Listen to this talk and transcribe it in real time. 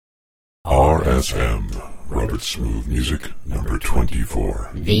RSM, Robert Smooth Music, number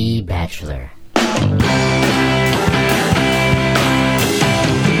 24. The Bachelor. The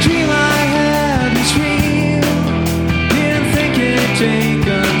dream I had was real. Didn't think it'd take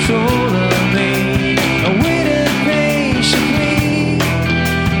control of me. I waited patiently,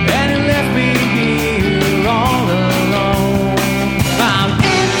 and it left me here all alone. I'm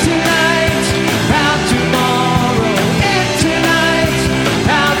in tonight, out tomorrow. In tonight,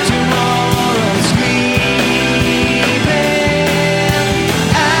 out tomorrow. Screaming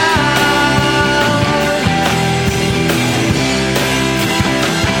out.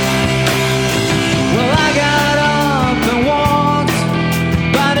 Well, I got up and walked.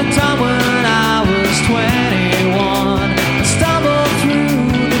 By the time when I was 21, I stumbled through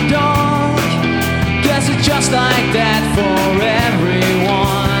the dark. Guess it's just like that for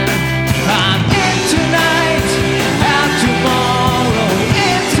everyone. I'm in tonight, out tomorrow.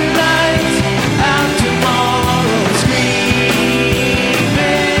 In tonight, out tomorrow. Screaming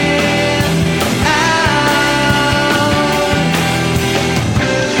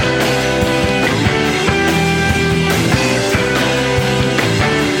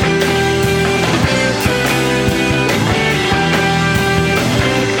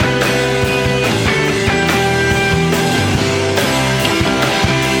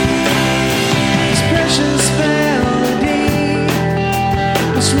This precious melody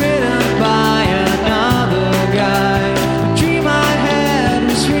was written by another guy. The dream I had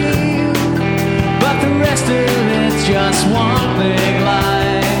was real, but the rest of it's just one big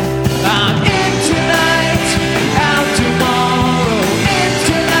lie. I'm in tonight, out tomorrow. In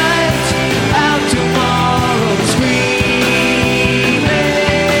tonight, out tomorrow. Screaming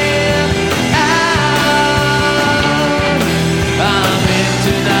out. I'm in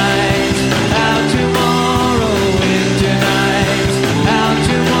tonight, out tomorrow. In tonight, out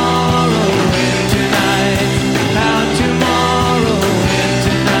tomorrow. In tonight, out tomorrow. In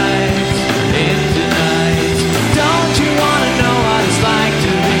tonight, in tonight. Don't you wanna know what it's like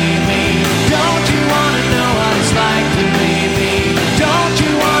to be me? Don't you wanna know what it's like to be me? Don't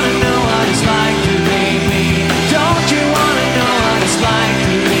you wanna know what it's like to be me? Don't you wanna know what it's like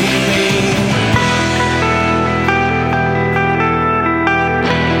to be me?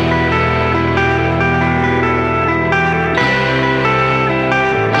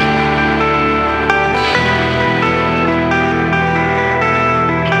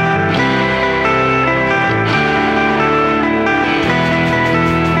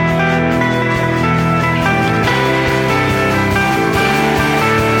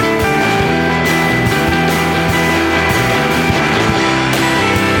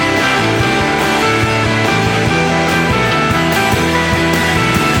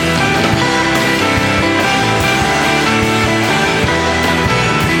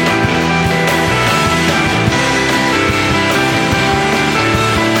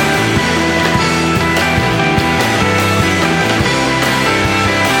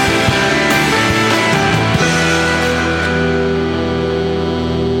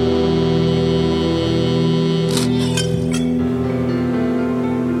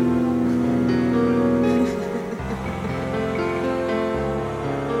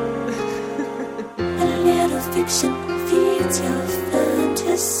 A little fiction feeds your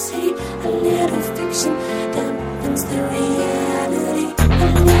fantasy. A little fiction dampens the reality. A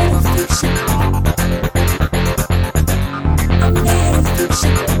little fiction. A little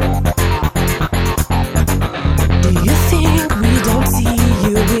fiction. Do you think we don't see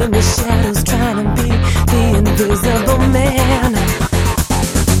you in the shadows trying to be the invisible man?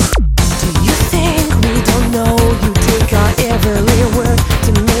 Do you think we don't know you take our every word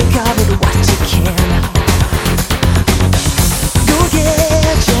to make of it what you can? Go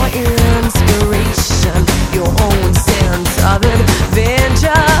get your inspiration, your own sense of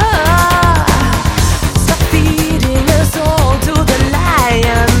adventure. Stop feeding us all to the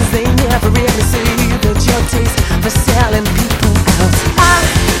lions. They never really see that your taste for selling people out. I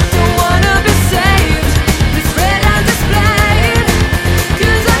don't wanna be saved, be spread and displayed.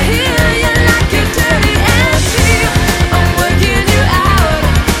 'Cause I hear you like a dirty and cheap. I'm working you out,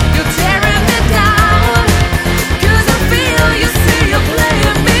 you're tearing me down. 'Cause I feel you see you're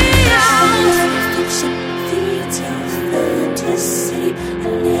playing me out. A little fiction feeds your fantasy. A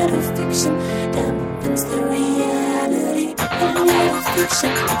little fiction dampens the reality. A little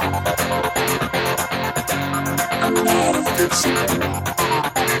fiction. A little fiction.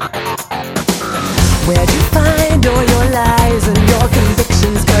 Where'd you find all your lies and your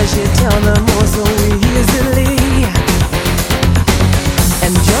convictions? 'Cause you tell them all so easily.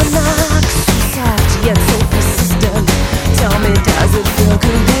 And you're not so soft yet so persistent. Tell me, does it feel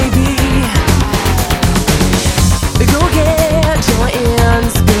good, baby?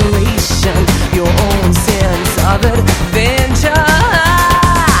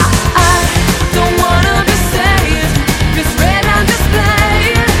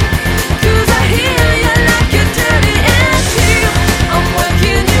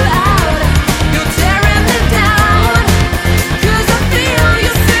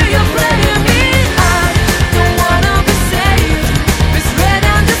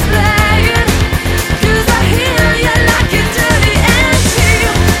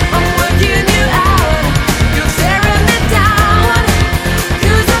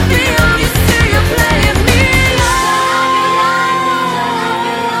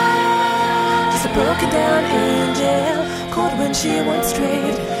 broken down angel, cold when she went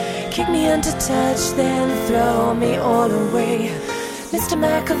straight. Kick me into touch, then throw me all away. Mr.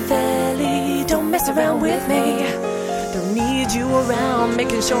 Machiavelli, don't mess around with me. Don't need you around,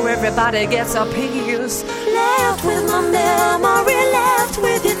 making sure everybody gets a piece. Left with my memory, left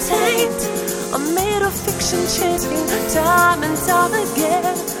with your taint. I'm made of fiction, chasing time and time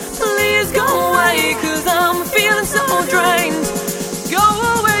again. Please go away, 'cause I'm feeling so drained. Go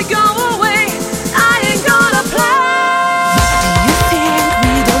away, I ain't gonna play. Do you think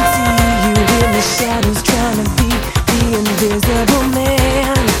we don't see you in the shadows, trying to be the invisible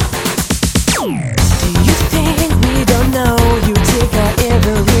man? Do you think we don't know you take our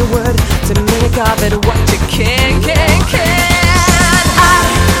every word to make of it what you can? I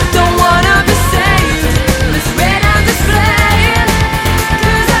don't wanna be saved, misread and displayed,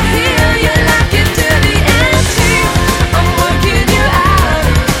 'cause I hear you like it to the empty. I'm working you out,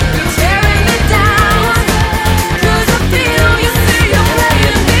 you're tearing me down, 'cause I feel you see you're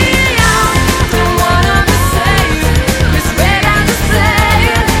playing me out. Don't wanna be saved, misread and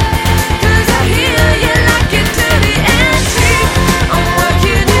displayed, 'cause I hear you like it to the empty. I'm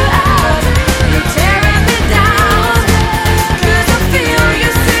working you out, you're tearing me down, 'cause I feel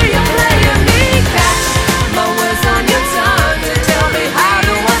you see you're playing me. Catch my words on your tongue to tell me how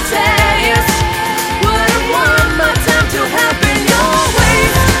do I taste. Would I want my time to happen your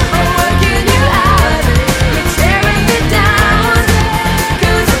ways? I'm working you out, you're tearing me down,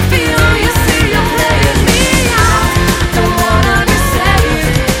 'cause I feel you see you're playing me out. Don't wanna be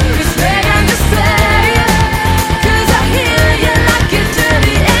saved, misread and displayed, 'cause I hear you like it to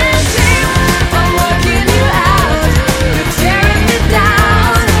the empty. I'm working you out, you're tearing me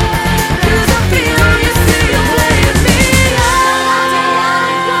down, 'cause I feel you see you're playing me out.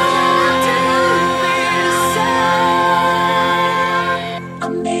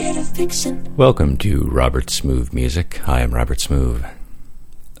 I'm made of fiction. Welcome to Robert Smooth Music. Hi, I'm Robert Smooth.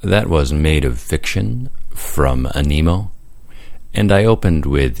 That was Made of Fiction from Anemo, and I opened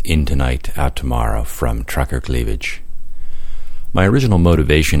with In Tonight, Out Tomorrow from Trucker Cleavage. My original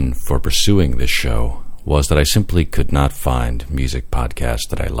motivation for pursuing this show was that I simply could not find music podcasts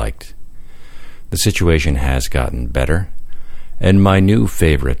that I liked. The situation has gotten better, and my new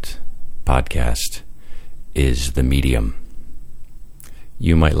favorite podcast is The Medium.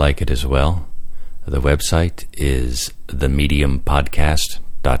 You might like it as well. The website is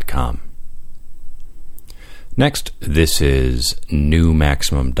themediumpodcast.com. Next, this is New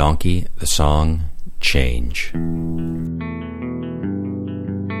Maximum Donkey, the song Change.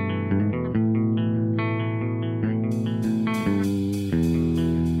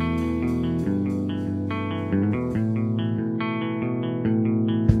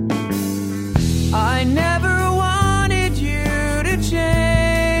 I never wanted you to change.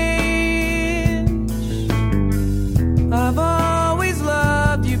 I've always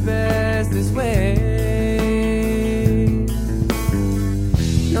loved you best this way.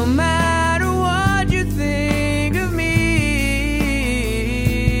 No matter what you think of me,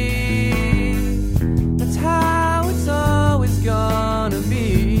 that's how it's always gonna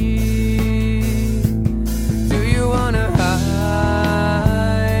be. Do you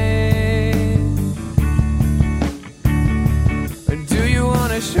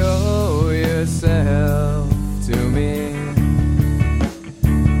wanna show yourself to me?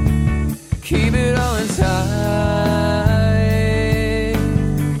 Keep it all inside.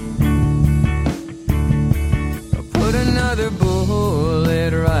 Put another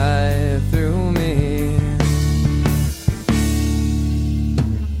bullet right through me.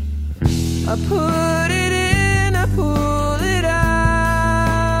 I put it in, I pull it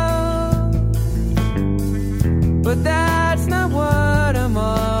out, but that's not what I'm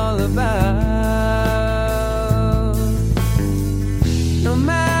all about. No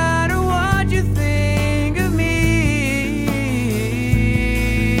matter what you think of me,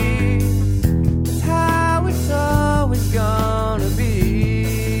 it's how it's always gonna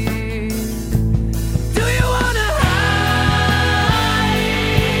be. Do you wanna hide?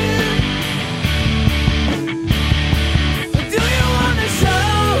 Do you wanna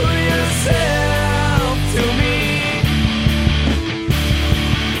show yourself to me?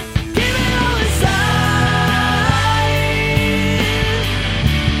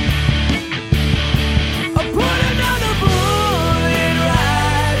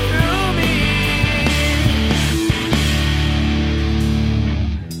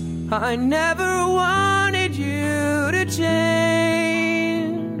 I never wanted you to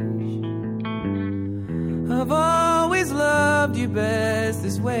change. I've always loved you best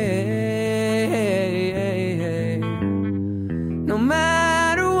this way. No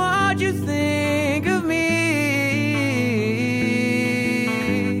matter what you think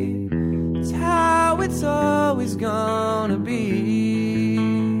always gonna be.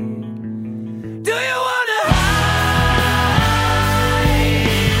 Do you wanna hide?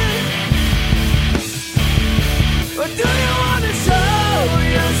 Or do you wanna show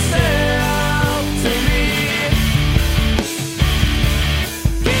yourself to me?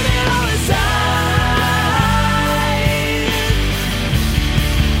 Keep it all inside.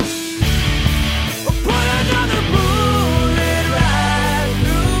 Or put another bullet right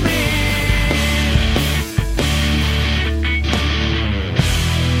through me.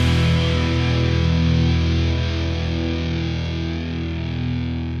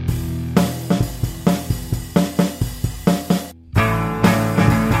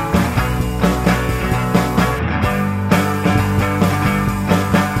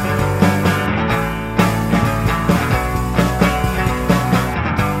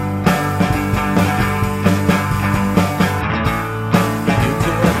 You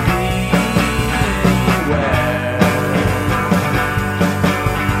could be anywhere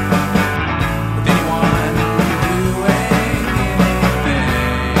with anyone doing anything.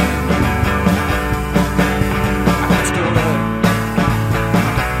 I can still look.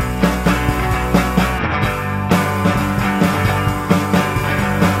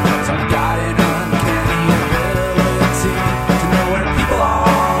 So I've got an uncanny ability to know where people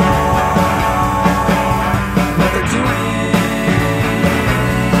are, what they're doing.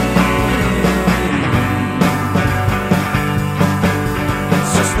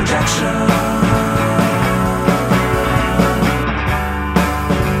 It's just projection.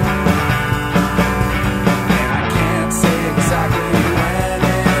 And I can't say exactly when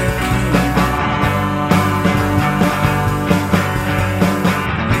it came on.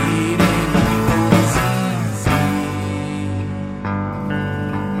 Reading people's easy.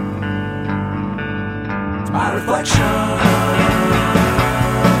 It's my reflection.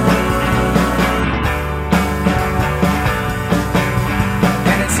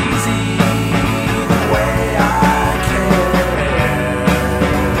 And it's easy the way I care.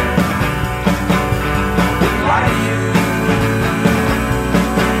 Wouldn't lie to you.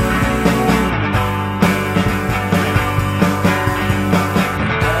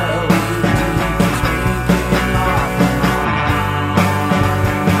 LED keeps winking off and on.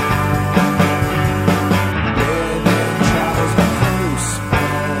 Red travel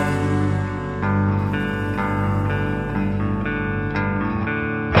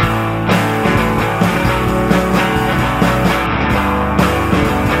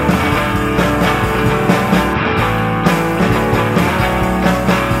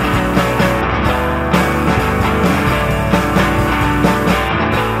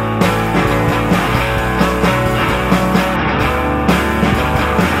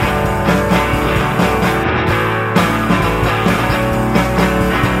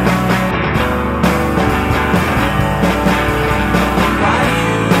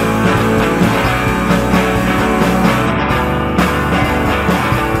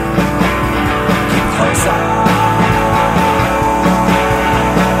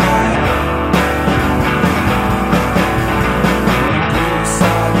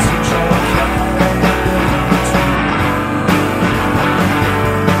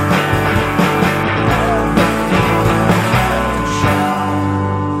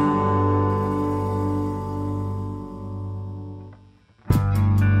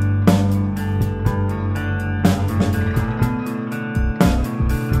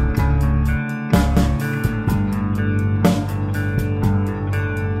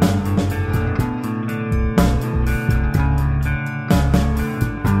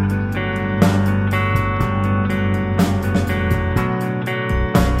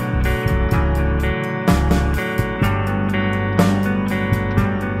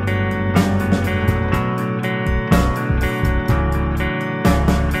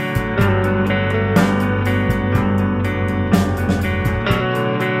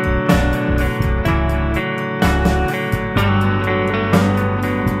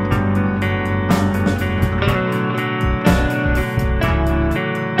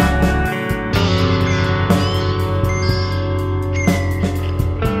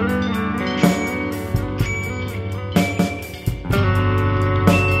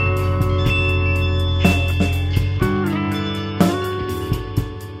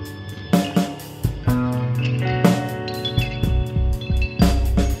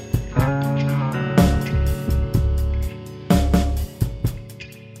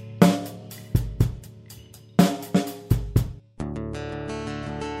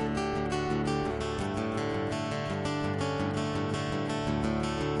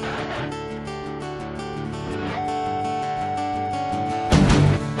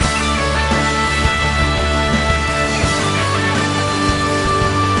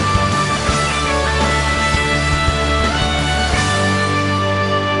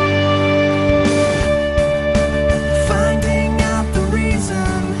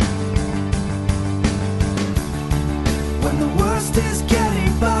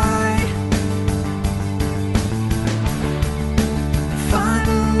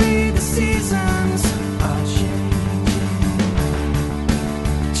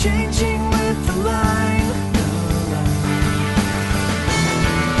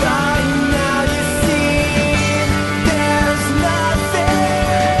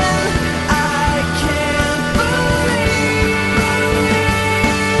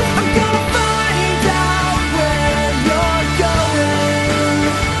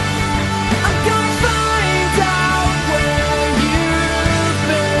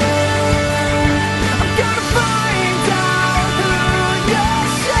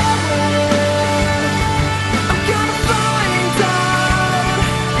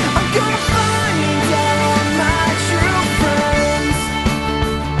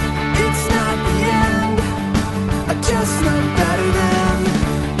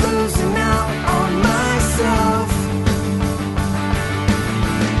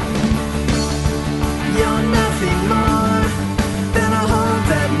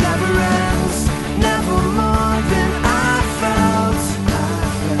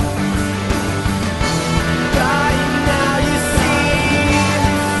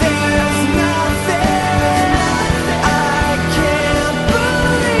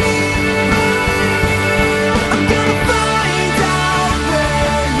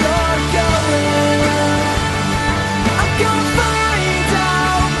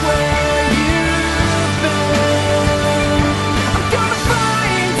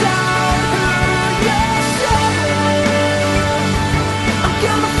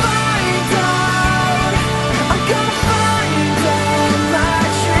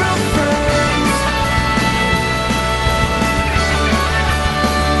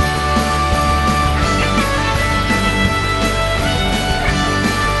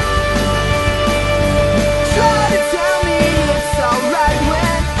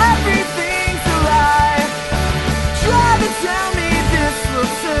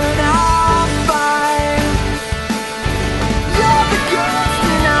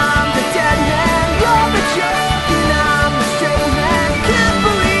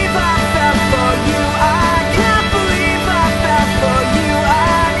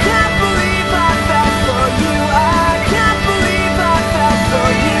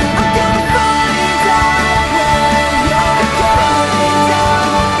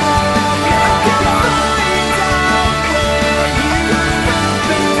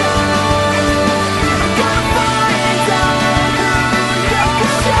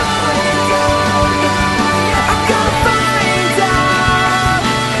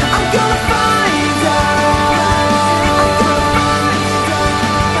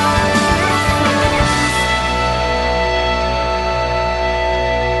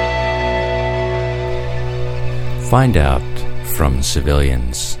Find Out from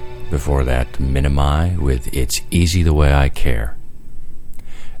Civilians. Before that, Minimi with It's Easy the Way I Care.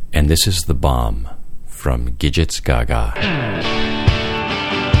 And this is The Bomb from Gidgets Gaga.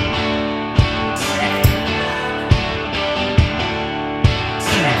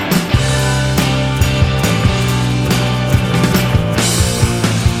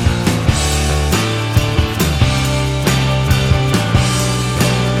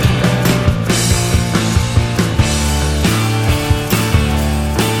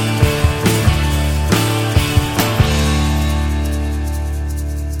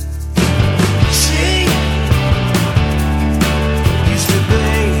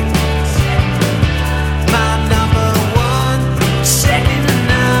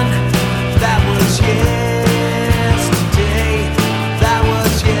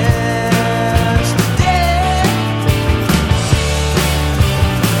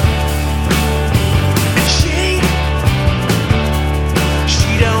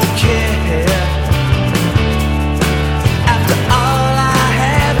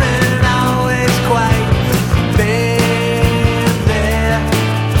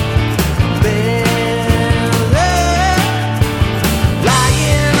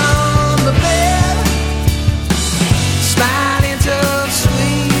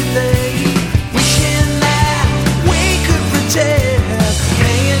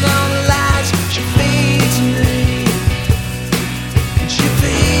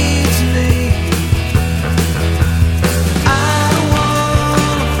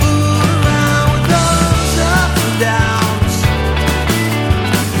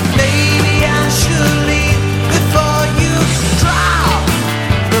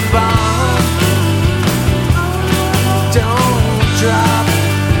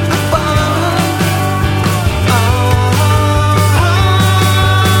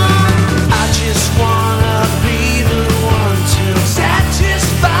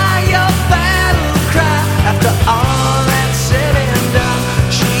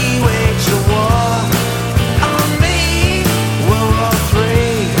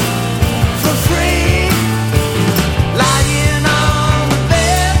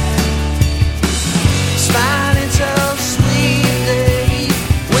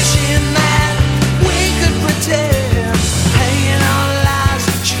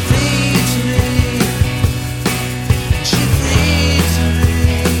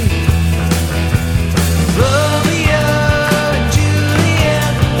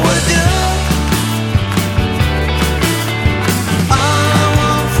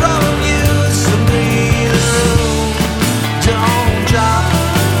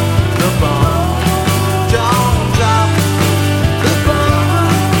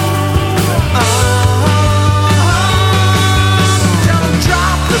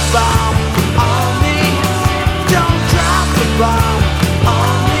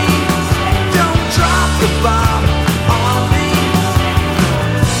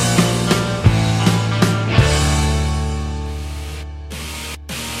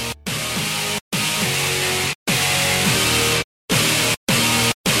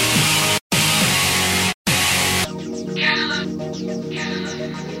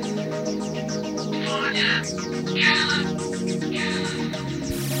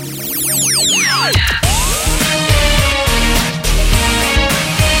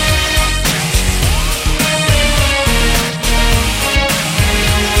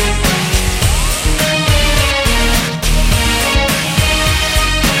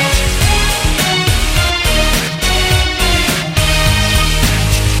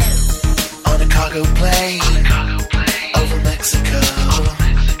 Over Mexico.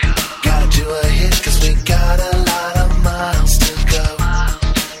 Gotta do a hit 'cause we got a lot of money.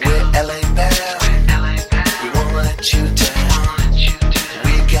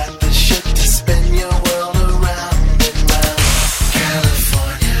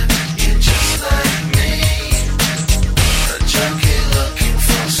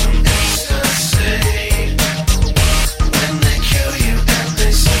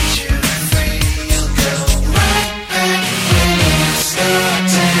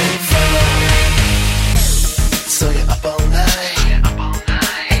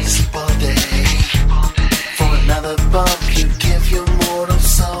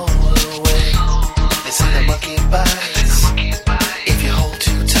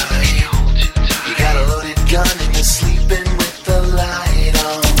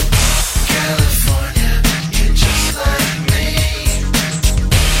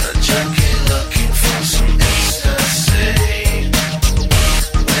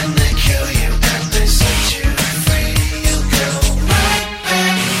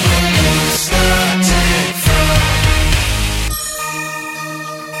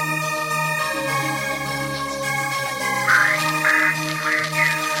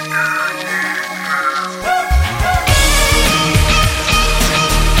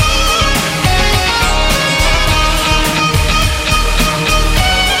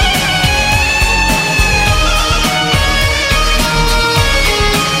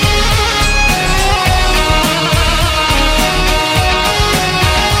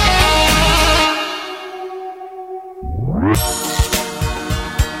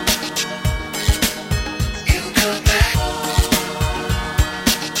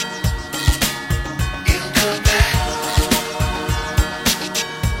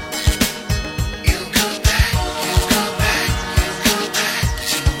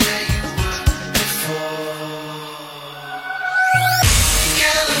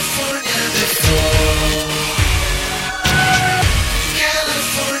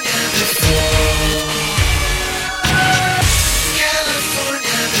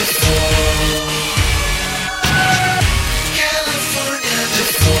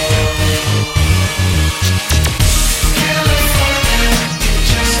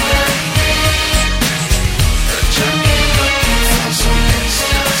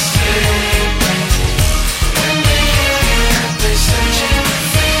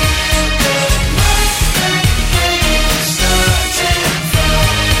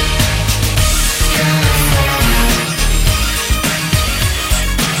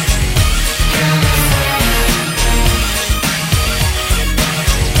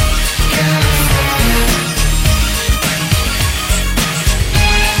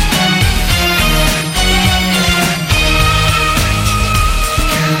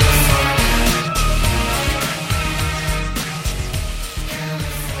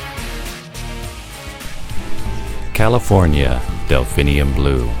 California Delphinium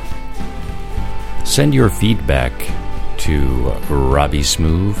Blue. Send your feedback to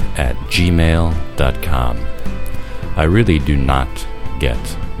robbysmooth@gmail.com. I really do not get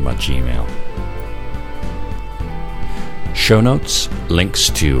much email. Show notes, links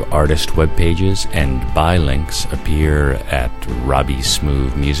to artist web pages, and buy links appear at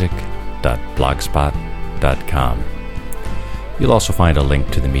robbysmoothmusic.blogspot.com. You'll also find a link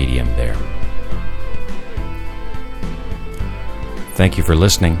to the Medium there. Thank you for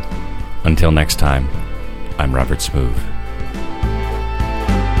listening. Until next time, I'm Robert Smooth.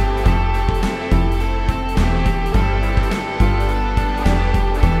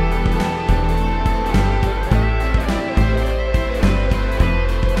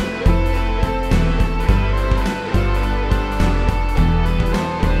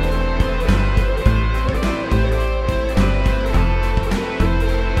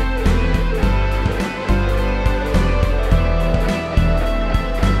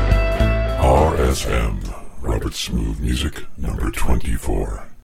 RSM, Robert Smooth Music number 24.